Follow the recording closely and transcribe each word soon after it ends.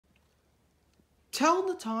Tell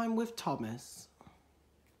the time with Thomas.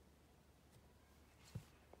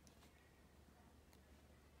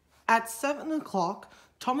 At 7 o'clock,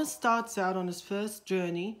 Thomas starts out on his first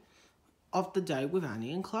journey of the day with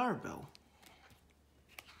Annie and Clarabelle.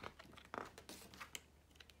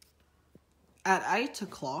 At 8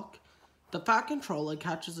 o'clock, the Fat Controller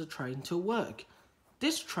catches a train to work.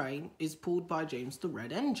 This train is pulled by James the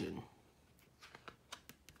Red Engine.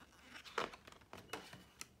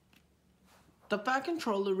 The Fat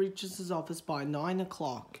Controller reaches his office by 9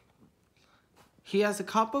 o'clock. He has a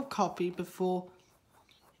cup of coffee before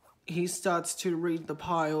he starts to read the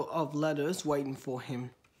pile of letters waiting for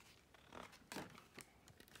him.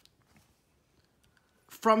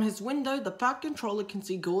 From his window, the Fat Controller can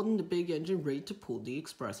see Gordon the Big Engine ready to pull the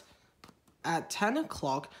express. At 10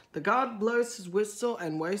 o'clock, the guard blows his whistle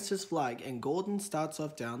and waves his flag, and Gordon starts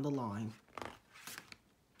off down the line.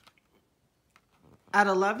 At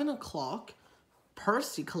 11 o'clock,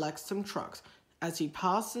 Percy collects some trucks. As he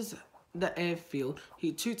passes the airfield,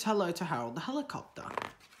 he toots hello to Harold the helicopter.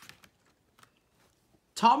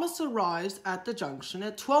 Thomas arrives at the junction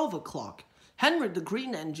at 12 o'clock. Henry the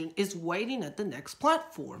Green Engine is waiting at the next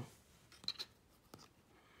platform.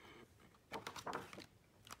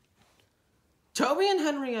 Toby and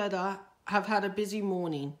Henrietta have had a busy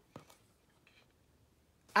morning.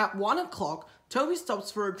 At 1 o'clock, Toby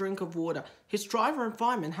stops for a drink of water. His driver and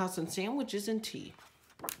fireman have some sandwiches and tea.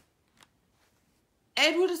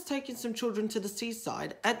 Edward is taking some children to the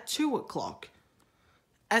seaside at 2 o'clock.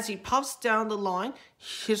 As he puffs down the line,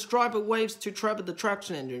 his driver waves to Trevor the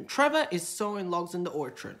traction engine. Trevor is sowing logs in the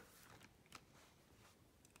orchard.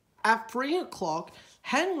 At 3 o'clock,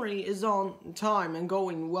 Henry is on time and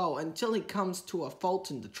going well until he comes to a fault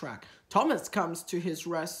in the track. Thomas comes to his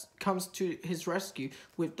rescue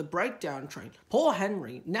with the breakdown train. Poor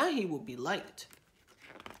Henry, now he will be late.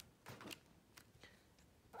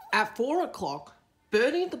 At 4 o'clock,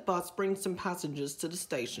 Bertie the bus brings some passengers to the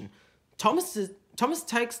station. Thomas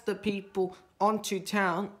takes the people onto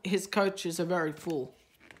town. His coaches are very full.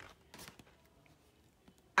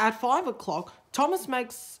 At 5 o'clock, Thomas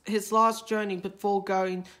makes his last journey before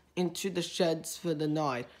going into the sheds for the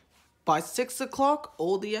night. By 6 o'clock,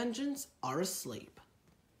 all the engines are asleep.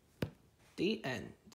 The end.